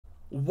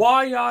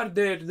Why are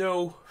there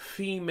no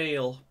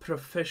female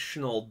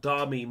professional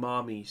dommy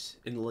mommies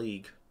in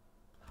League?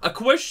 A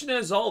question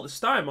as all this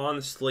time,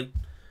 honestly.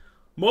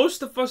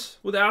 Most of us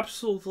would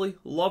absolutely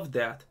love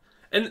that.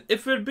 And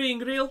if we're being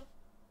real,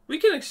 we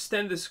can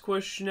extend this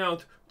question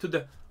out to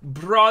the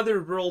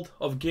broader world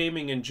of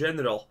gaming in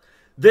general.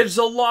 There's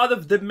a lot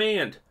of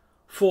demand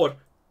for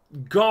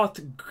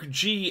goth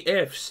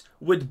GFs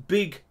with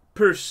big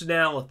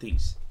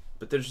personalities,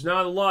 but there's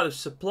not a lot of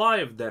supply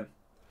of them.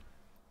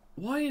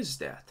 Why is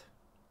that?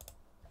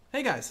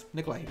 Hey guys,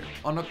 Nikolai here.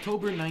 On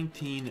October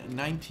 19,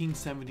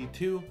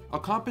 1972, a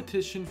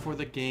competition for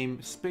the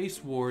game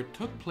Space War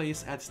took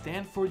place at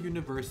Stanford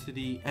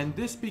University, and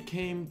this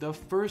became the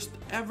first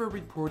ever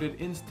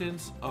reported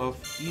instance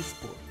of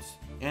esports.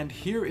 And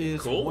here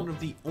is one of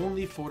the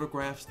only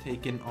photographs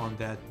taken on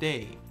that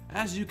day.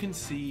 As you can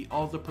see,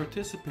 all the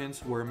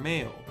participants were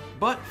male.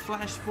 But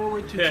flash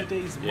forward to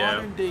today's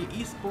modern day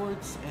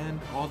esports and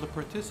all the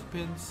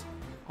participants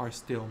are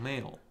still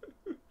male.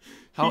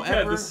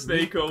 However,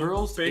 meet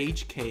Girls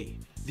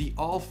HK, the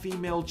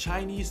all-female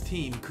Chinese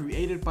team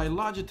created by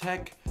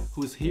Logitech,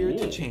 who's here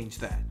to change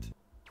that.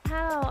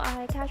 Hello, 我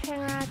係 Catching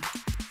Rat。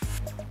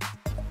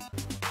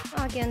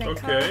我叫你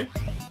Okay.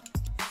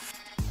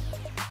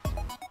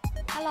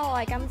 Hello, 我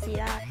係金子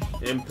啦。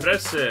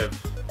Impressive.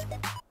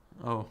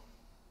 Oh,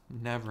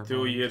 never.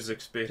 2 years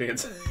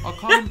experience. A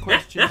common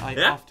question I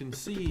often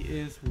see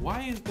is,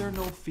 why is there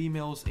no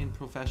females in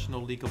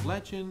professional League of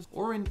Legends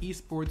or in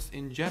esports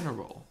in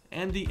general?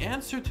 And the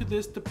answer to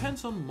this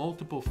depends on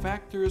multiple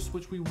factors,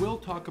 which we will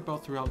talk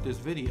about throughout this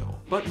video.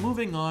 But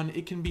moving on,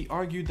 it can be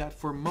argued that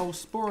for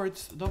most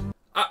sports,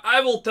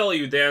 I will tell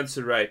you the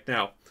answer right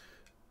now.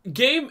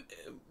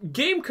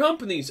 Game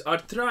companies are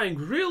trying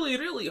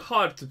really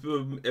hard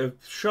to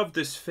shove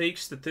this fake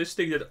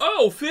statistic that,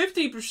 oh,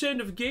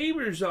 50% of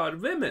gamers are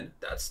women.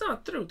 That's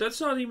not true.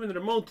 That's not even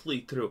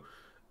remotely true.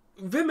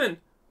 Women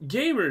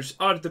gamers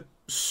are the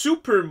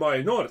super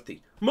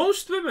minority.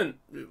 Most women,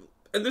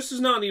 and this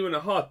is not even a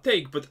hot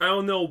take, but I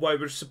don't know why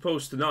we're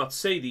supposed to not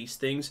say these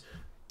things,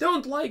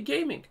 don't like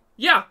gaming.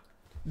 Yeah,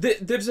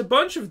 there's a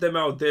bunch of them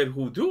out there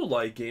who do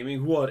like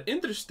gaming, who are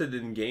interested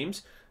in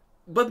games,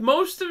 but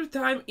most of the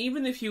time,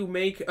 even if you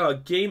make a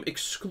game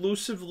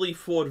exclusively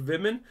for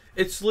women,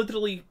 it's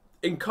literally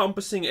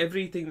encompassing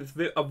everything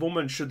that a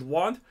woman should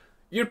want.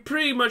 You're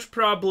pretty much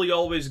probably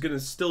always gonna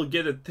still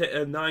get a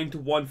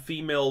 9-to-1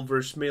 female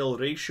versus male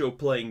ratio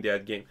playing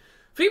that game.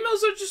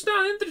 Females are just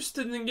not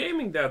interested in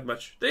gaming that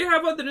much. They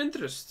have other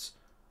interests.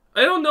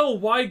 I don't know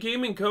why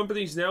gaming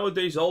companies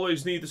nowadays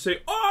always need to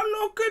say, oh,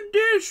 look at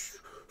this,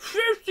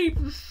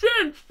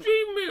 50%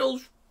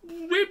 females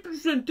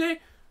representation.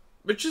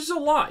 Which is a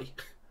lie.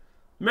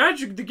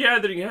 Magic the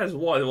Gathering has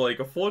what,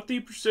 like a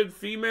 40%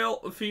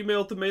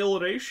 female to male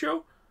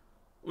ratio?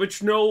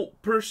 Which no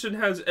person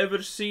has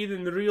ever seen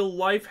in real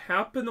life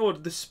happen or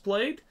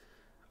displayed?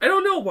 I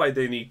don't know why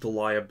they need to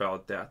lie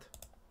about that.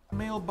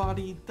 Male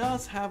body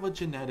does have a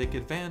genetic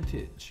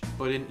advantage,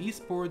 but in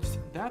esports,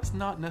 that's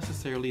not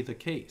necessarily the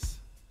case.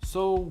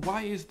 So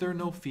why is there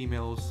no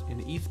females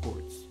in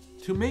esports?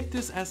 To make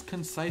this as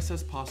concise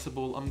as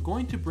possible, I'm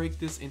going to break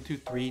this into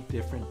 3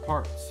 different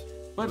parts.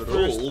 But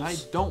first, I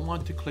don't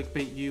want to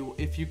clickbait you.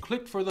 If you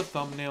clicked for the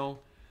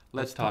thumbnail,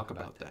 let's talk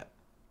about that.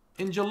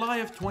 In July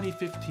of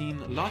 2015,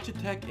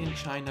 Logitech in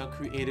China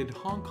created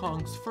Hong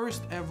Kong's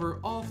first ever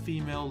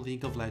all-female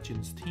League of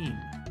Legends team.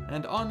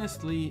 And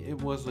honestly,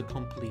 it was a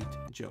complete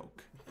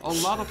joke. A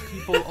lot of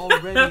people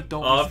already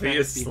don't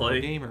respect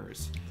female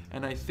gamers.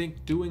 And I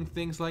think doing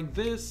things like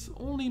this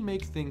only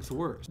make things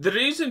worse. The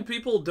reason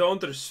people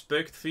don't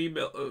respect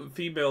female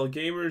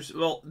gamers,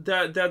 well,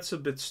 that's a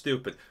bit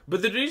stupid.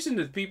 But the reason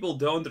that people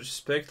don't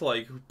respect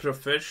like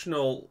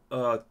professional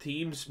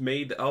teams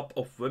made up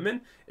of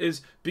women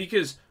is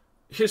because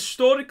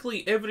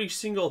historically every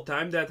single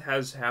time that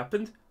has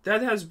happened,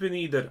 that has been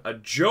either a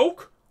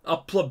joke, a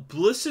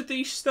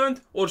publicity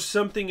stunt, or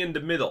something in the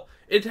middle.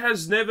 It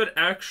has never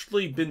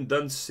actually been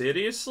done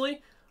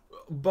seriously,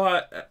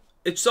 but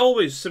it's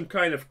always some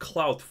kind of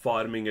clout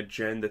farming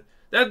agenda.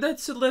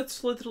 That's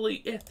literally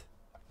it.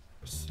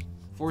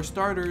 For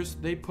starters,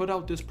 they put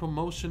out this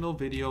promotional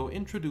video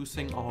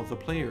introducing all the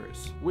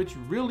players, which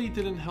really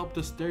didn't help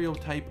the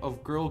stereotype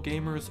of girl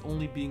gamers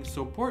only being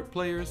support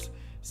players,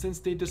 since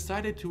they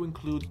decided to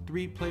include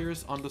 3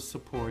 players on the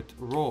support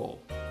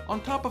role.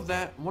 On top of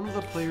that, one of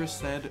the players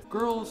said,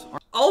 girls are...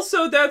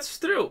 Also, that's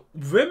true.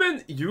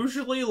 Women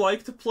usually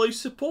like to play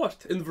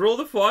support. In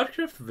World of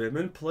Warcraft,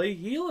 women play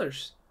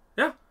healers.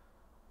 Yeah.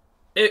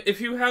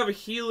 If you have a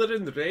healer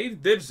in the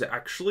raid, there's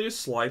actually a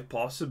slight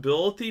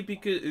possibility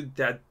because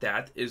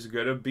that is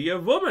gonna be a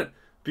woman,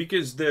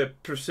 because the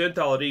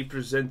percentile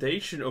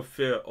representation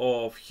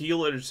of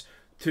healers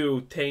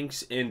to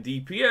tanks and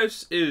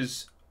DPS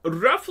is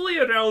roughly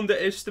around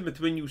the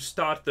estimate when you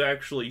start to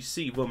actually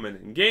see women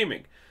in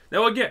gaming.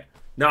 Now again,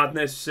 not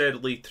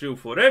necessarily true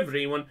for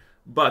everyone,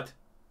 but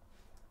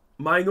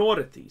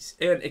minorities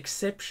and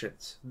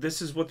exceptions.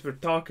 This is what we're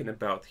talking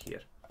about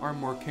here. Are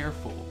more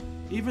careful.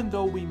 Even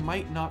though we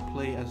might not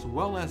play as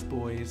well as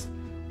boys,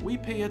 we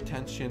pay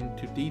attention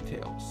to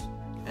details.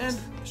 And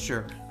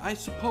sure, I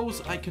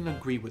suppose I can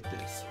agree with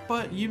this,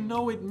 but you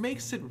know it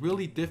makes it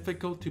really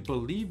difficult to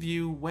believe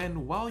you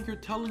when while you're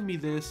telling me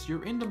this,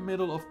 you're in the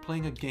middle of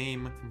playing a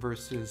game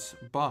versus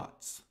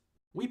bots.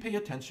 We pay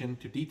attention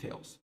to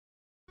details.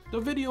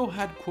 The video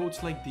had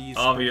quotes like these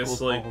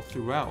obviously all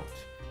throughout,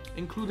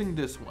 including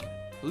this one.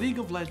 League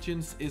of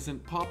Legends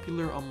isn't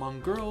popular among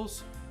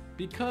girls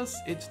because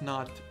it's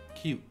not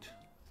cute.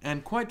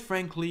 And quite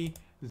frankly,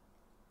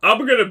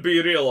 I'm gonna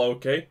be real,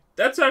 okay?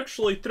 That's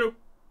actually true.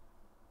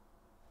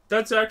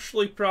 That's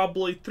actually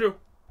probably true.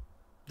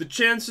 The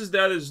chances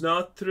that is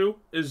not true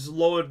is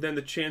lower than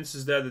the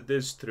chances that it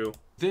is true.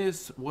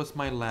 This was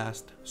my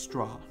last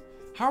straw.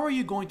 How are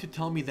you going to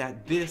tell me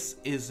that this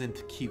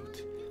isn't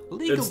cute?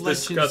 League It's of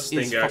Legends disgusting,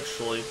 is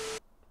actually.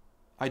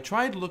 I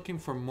tried looking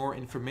for more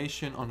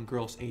information on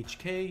Girls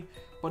HK,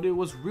 but it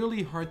was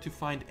really hard to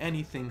find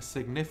anything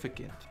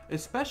significant,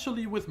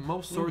 especially with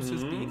most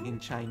sources being in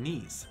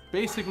Chinese.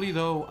 Basically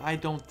though, I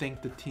don't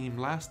think the team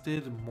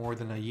lasted more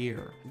than a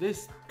year.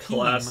 This team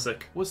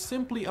was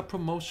simply a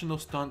promotional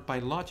stunt by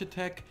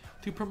Logitech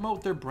to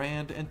promote their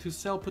brand and to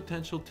sell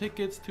potential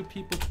tickets to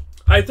people.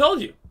 I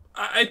told you.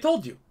 I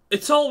told you.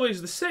 It's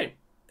always the same.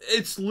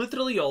 It's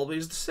literally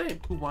always the same.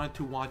 Who wanted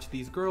to watch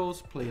these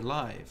girls play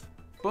live.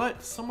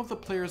 But some of the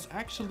players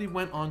actually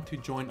went on to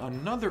join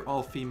another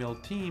all-female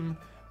team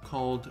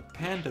called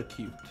Panda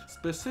Cute.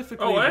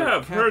 Specifically, I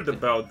have heard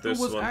about this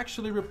who was one.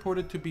 actually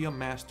reported to be a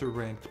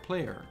master-ranked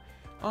player,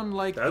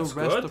 unlike That's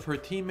the rest good. of her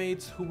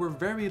teammates who were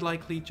very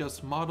likely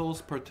just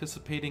models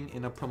participating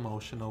in a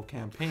promotional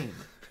campaign.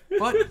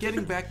 But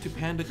getting back to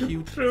Panda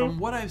Cute, from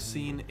what I've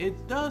seen,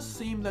 it does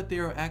seem that they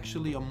are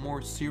actually a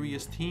more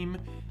serious team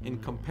in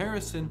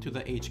comparison to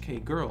the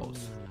HK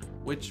girls,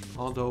 which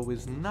although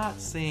is not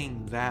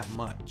saying that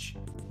much.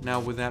 Now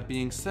with that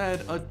being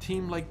said, a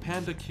team like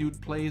Panda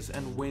Cute plays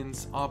and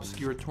wins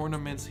obscure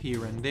tournaments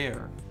here and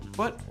there.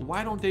 But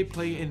why don't they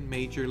play in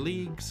major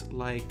leagues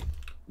like...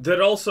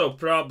 They're also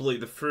probably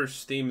the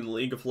first team in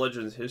League of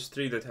Legends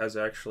history that has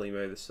actually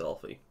made a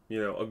selfie.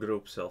 You know, a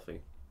group selfie.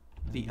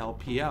 The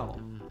LPL.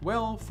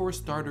 Well, for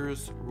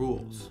starters,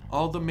 rules.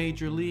 All the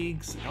major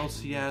leagues,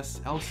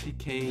 LCS,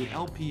 LCK,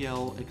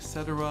 LPL,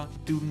 etc.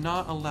 do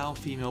not allow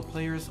female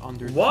players on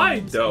their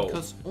teams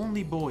because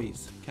only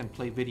boys can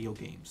play video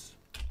games.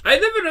 I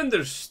never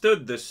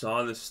understood this,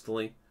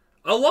 honestly.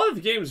 A lot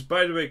of games,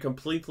 by the way,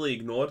 completely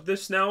ignore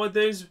this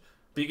nowadays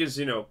because,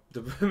 you know,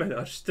 the women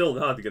are still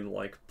not gonna,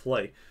 like,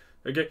 play.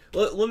 Okay,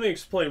 let me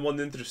explain one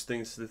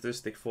interesting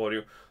statistic for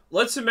you.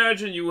 Let's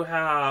imagine you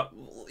have,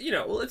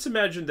 let's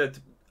imagine that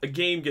a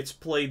game gets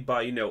played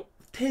by,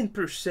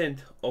 10%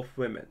 of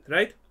women,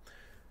 right?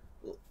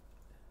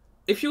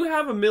 If you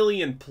have 1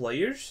 million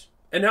players,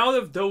 and out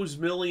of those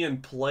 1 million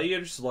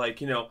players,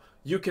 like,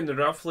 you can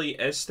roughly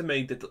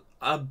estimate that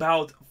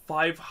about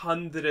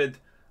 500,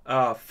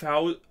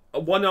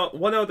 one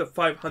out of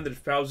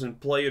 500,000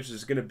 players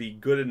is going to be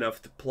good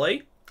enough to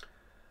play.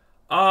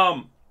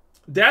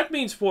 That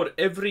means for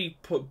every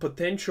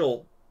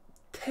potential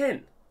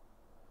 10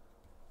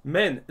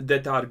 men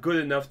that are good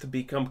enough to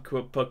become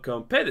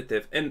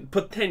competitive, and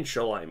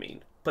potential, I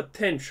mean,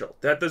 potential.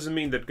 That doesn't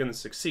mean they're going to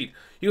succeed.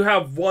 You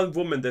have one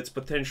woman that's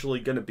potentially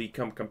going to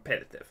become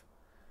competitive.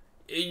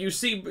 You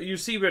see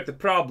where the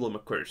problem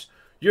occurs.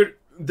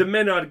 The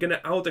men are going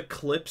to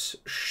out-eclipse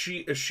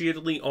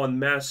sheerly on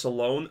mass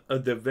alone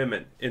the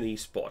women in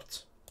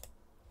esports.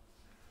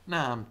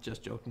 Nah, I'm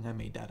just joking, I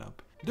made that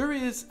up. There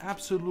is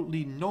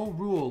absolutely no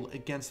rule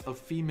against a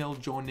female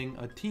joining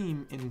a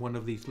team in one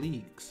of these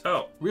leagues.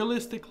 Oh.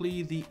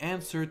 Realistically, the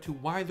answer to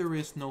why there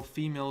is no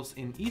females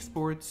in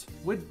esports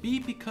would be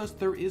because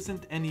there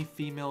isn't any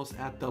females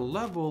at the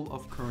level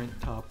of current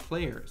top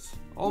players.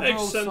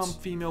 Although some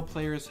female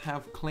players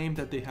have claimed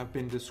that they have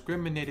been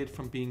discriminated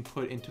from being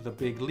put into the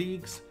big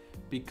leagues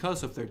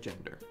because of their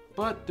gender.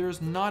 But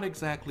there's not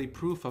exactly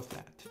proof of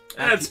that.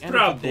 That's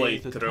probably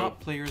true. The top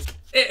players...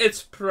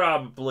 It's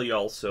probably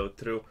also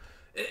true.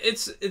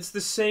 It's the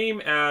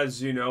same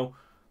as,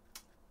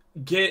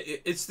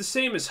 it's the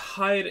same as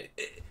hiring...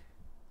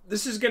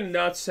 This is gonna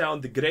not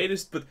sound the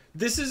greatest, but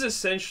this is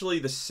essentially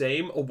the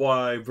same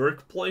why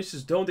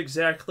workplaces don't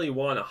exactly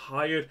want to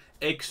hire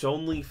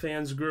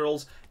ex-OnlyFans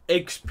girls,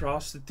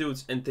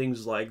 ex-prostitutes, and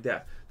things like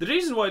that. The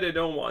reason why they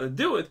don't want to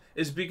do it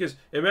is because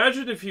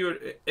imagine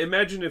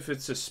if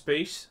it's a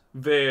space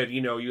where,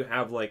 you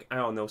have like,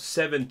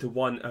 7 to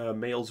 1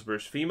 males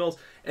versus females,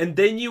 and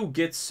then you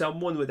get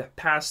someone with a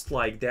past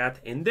like that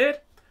in there,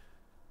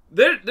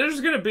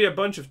 there's going to be a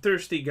bunch of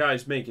thirsty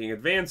guys making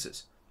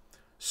advances.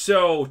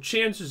 So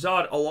chances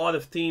are a lot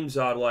of teams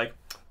are like,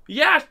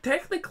 yeah,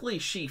 technically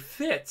she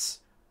fits,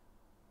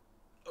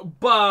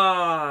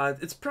 but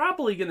it's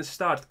probably going to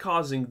start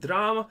causing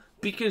drama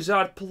because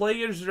our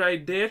players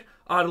right there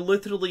are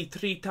literally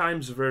 3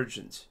 times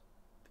virgins.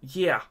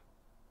 Yeah.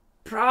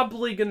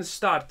 Probably gonna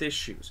start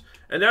issues.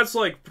 And that's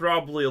like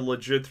probably a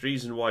legit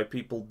reason why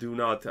people do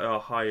not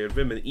hire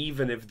women,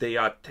 even if they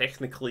are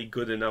technically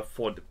good enough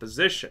for the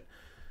position.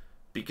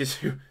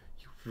 Because you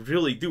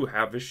really do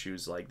have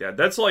issues like that.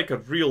 That's like a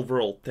real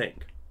world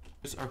thing.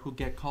 Are who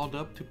get called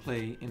up to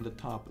play in the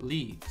top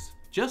leagues.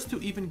 Just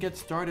to even get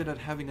started at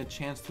having a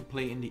chance to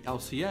play in the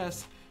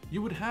LCS,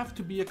 you would have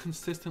to be a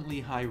consistently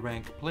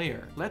high-ranked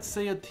player. Let's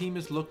say a team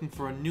is looking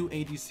for a new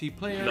ADC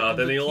player Not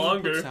and any the team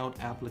longer. puts out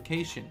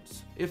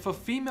applications. If a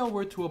female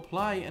were to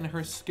apply and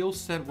her skill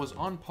set was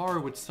on par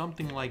with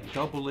something like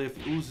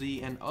Doublelift,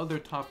 Uzi, and other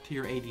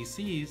top-tier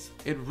ADCs,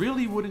 it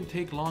really wouldn't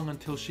take long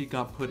until she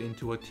got put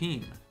into a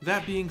team.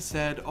 That being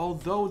said,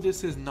 although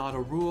this is not a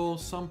rule,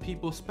 some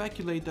people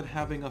speculate that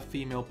having a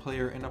female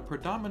player in a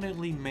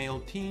predominantly male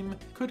team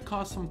could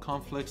cause some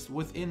conflicts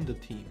within the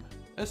team.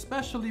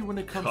 Especially when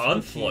it comes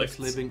to teams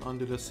living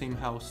under the same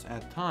house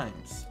at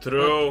times.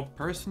 True. But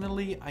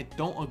personally, I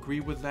don't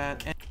agree with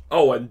that.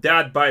 Oh, and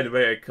that, by the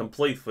way, I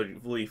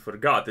completely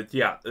forgot that,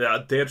 yeah,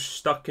 they're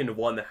stuck in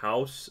one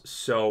house,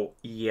 so,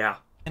 yeah.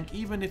 And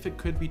even if it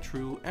could be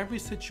true, every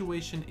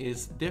situation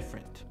is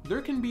different.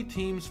 There can be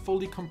teams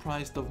fully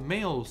comprised of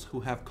males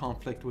who have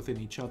conflict within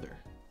each other.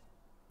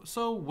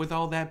 So, with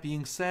all that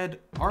being said,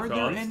 are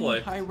there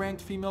any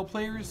high-ranked female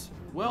players?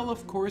 Well,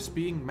 of course,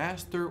 being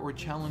Master or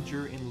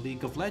Challenger in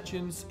League of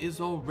Legends is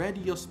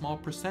already a small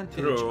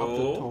percentage of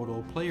the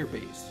total player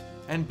base.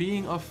 And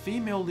being a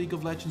female League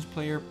of Legends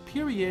player,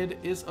 period,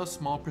 is a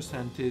small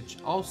percentage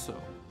also.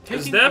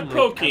 Is that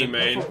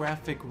Pokemon? An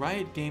infographic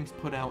Riot Games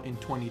put out in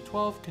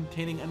 2012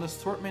 containing an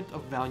assortment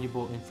of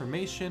valuable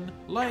information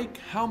like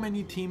how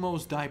many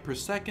Teemos die per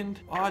second,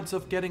 odds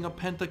of getting a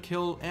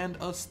pentakill, and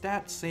a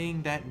stat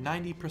saying that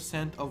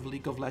 90% of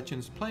League of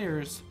Legends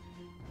players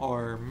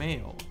are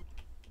male.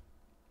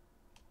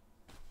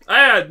 I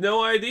had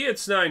no idea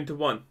it's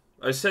 9-1.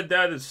 I said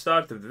that at the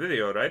start of the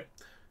video, right?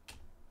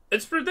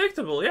 It's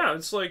predictable, yeah.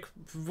 It's like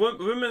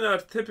women are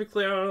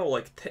typically, I don't know,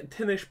 like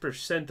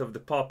 10-ish% of the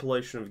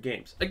population of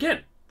games.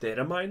 Again,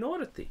 they're a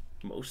minority.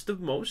 Most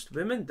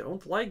women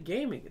don't like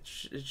gaming.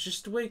 It's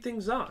just the way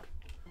things are.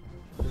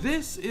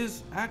 This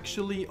is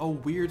actually a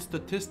weird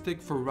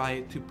statistic for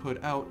Riot to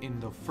put out in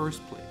the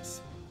first place.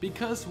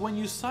 Because when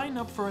you sign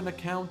up for an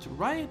account,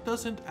 Riot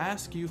doesn't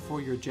ask you for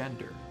your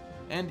gender.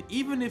 And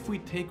even if we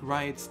take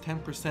Riot's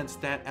 10%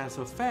 stat as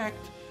a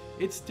fact,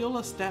 it's still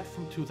a stat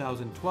from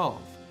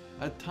 2012.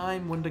 A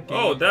time when the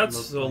game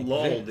that's so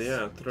like old, this.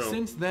 yeah, true.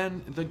 Since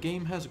then, the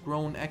game has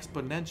grown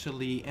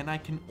exponentially, and I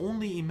can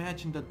only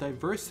imagine the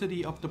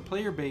diversity of the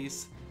player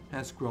base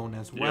has grown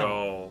as well.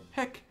 Yo.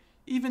 Heck,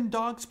 even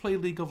dogs play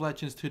League of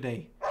Legends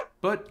today.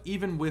 But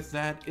even with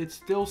that, it's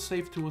still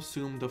safe to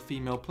assume the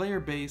female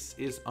player base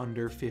is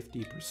under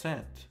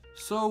 50%.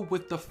 So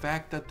with the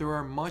fact that there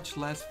are much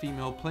less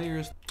female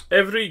players...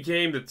 Every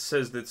game that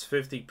says that's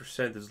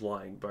 50% is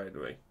lying, by the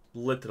way.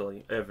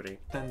 Literally every.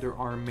 Then there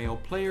are male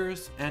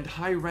players, and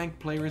high-ranked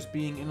players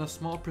being in a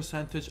small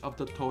percentage of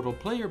the total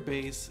player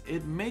base,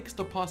 it makes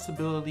the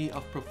possibility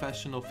of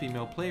professional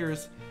female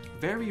players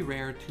very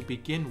rare to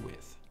begin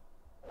with.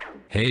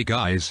 Hey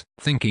guys,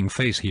 thinking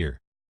face here.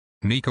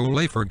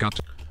 Nicolay forgot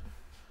to...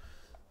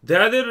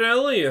 Daddy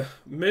really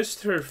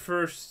missed her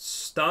first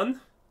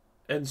stun,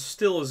 and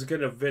still is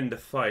gonna win the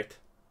fight.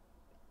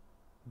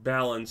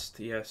 Balanced,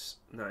 yes,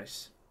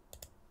 nice.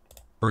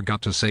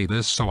 Forgot to say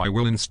this, so I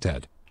will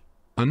instead.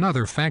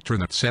 Another factor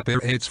that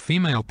separates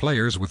female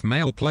players with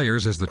male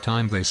players is the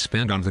time they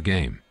spend on the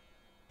game.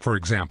 For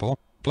example,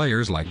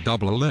 players like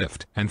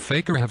Doublelift and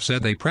Faker have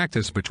said they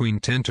practice between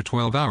 10 to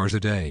 12 hours a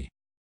day.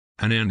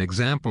 And an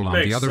example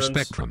on the other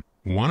spectrum,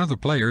 one of the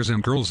players in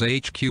Girls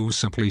HQ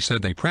simply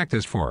said they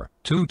practice for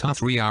 2 to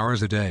 3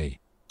 hours a day.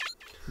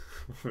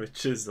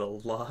 Which is a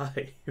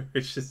lie,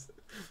 which is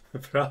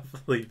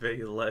probably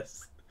way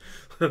less.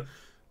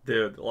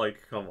 Dude,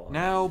 like, come on.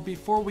 Now,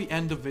 before we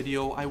end the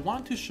video, I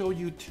want to show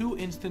you 2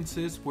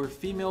 instances where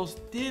females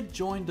did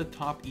join the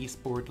top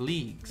esport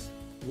leagues.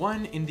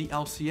 One in the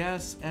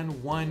LCS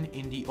and one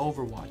in the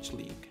Overwatch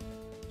League.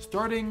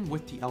 Starting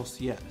with the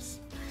LCS.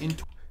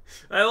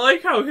 I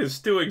like how his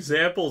 2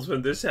 examples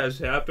when this has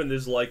happened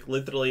is like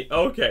literally,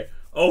 okay.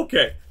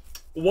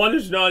 One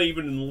is not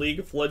even in League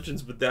of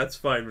Legends, but that's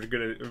fine. We're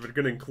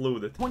gonna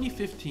include it.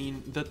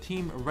 2015, the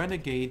team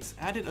Renegades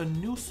added a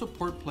new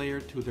support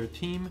player to their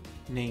team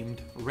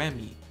named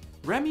Remy.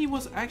 Remy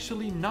was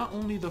actually not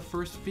only the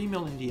first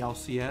female in the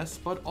LCS,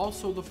 but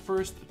also the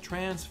first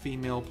trans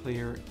female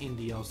player in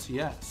the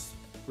LCS.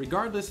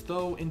 Regardless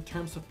though, in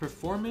terms of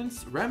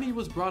performance, Remy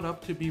was brought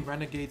up to be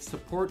Renegade's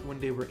support when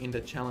they were in the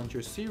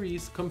Challenger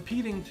series,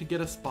 competing to get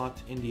a spot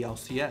in the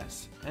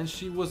LCS. And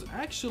she was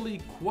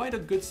actually quite a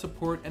good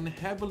support and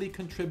heavily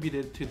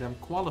contributed to them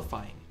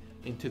qualifying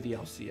into the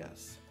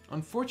LCS.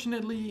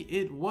 Unfortunately,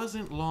 it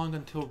wasn't long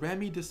until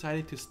Remy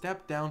decided to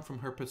step down from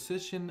her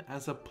position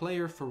as a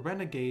player for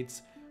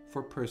Renegades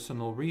for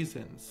personal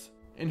reasons.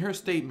 In her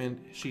statement,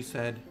 she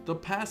said, "The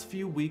past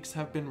few weeks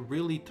have been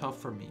really tough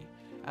for me,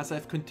 as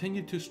I've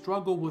continued to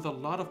struggle with a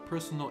lot of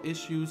personal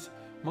issues,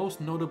 most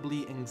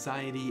notably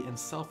anxiety and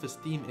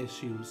self-esteem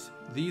issues.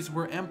 These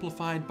were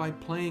amplified by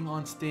playing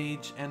on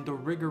stage and the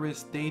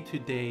rigorous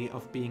day-to-day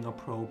of being a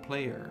pro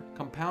player,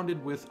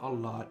 compounded with a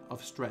lot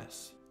of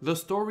stress." The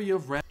story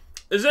of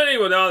Is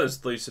anyone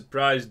honestly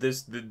surprised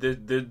this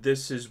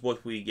is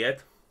what we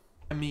get?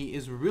 Remy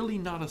is really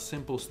not a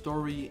simple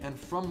story, and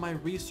from my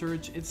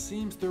research it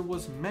seems there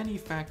was many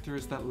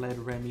factors that led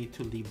Remy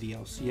to leave the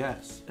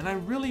LCS. And I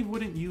really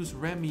wouldn't use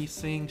Remy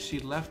saying she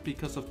left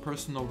because of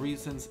personal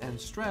reasons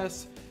and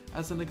stress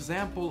as an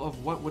example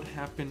of what would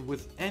happen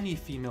with any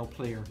female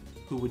player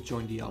who would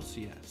join the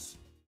LCS.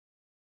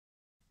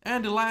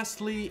 And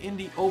lastly, in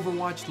the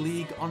Overwatch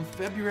League on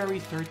February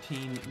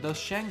 13, the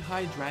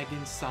Shanghai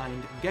Dragons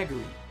signed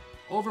Gregory,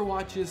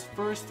 Overwatch's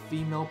first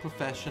female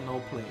professional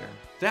player.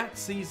 That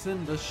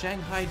season, the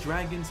Shanghai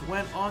Dragons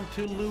went on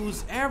to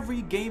lose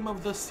every game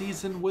of the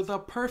season with a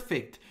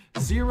perfect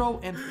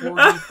 0-40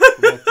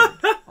 record.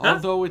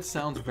 Although it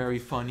sounds very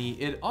funny,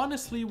 it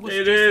honestly was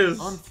an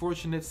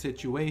unfortunate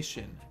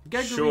situation.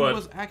 Gregory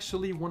was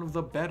actually one of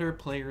the better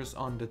players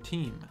on the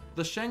team.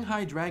 The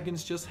Shanghai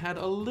Dragons just had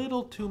a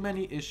little too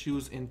many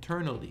issues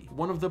internally.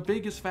 One of the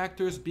biggest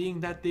factors being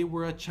that they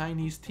were a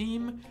Chinese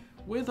team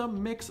with a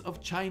mix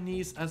of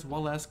Chinese as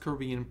well as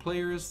Korean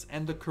players,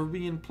 and the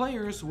Korean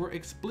players were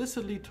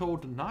explicitly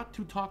told not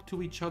to talk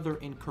to each other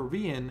in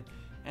Korean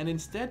and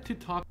instead to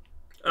talk.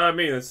 I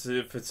mean,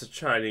 if it's a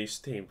Chinese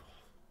team,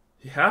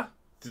 yeah.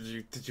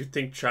 Did you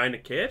think China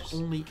cares?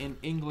 Only in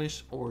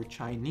English or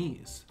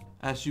Chinese.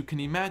 As you can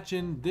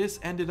imagine, this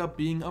ended up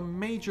being a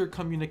major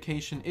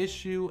communication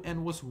issue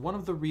and was one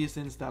of the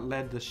reasons that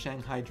led the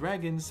Shanghai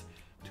Dragons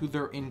to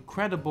their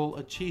incredible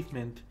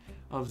achievement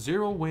of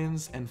 0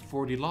 wins and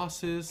 40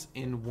 losses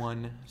in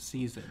one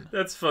season.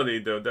 That's funny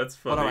though, that's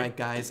funny. But alright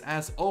guys,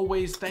 as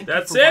always, thank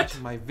you for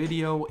watching my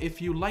video.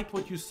 If you liked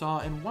what you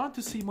saw and want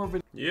to see more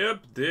videos...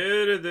 Yep,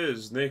 there it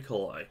is,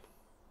 Nikolai.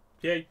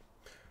 Yay.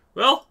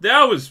 Well,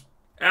 that was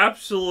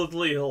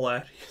absolutely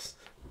hilarious.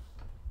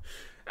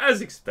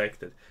 As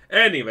expected.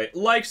 Anyway,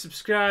 like,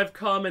 subscribe,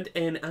 comment,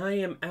 and I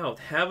am out.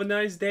 Have a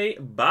nice day.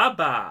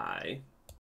 Bye-bye.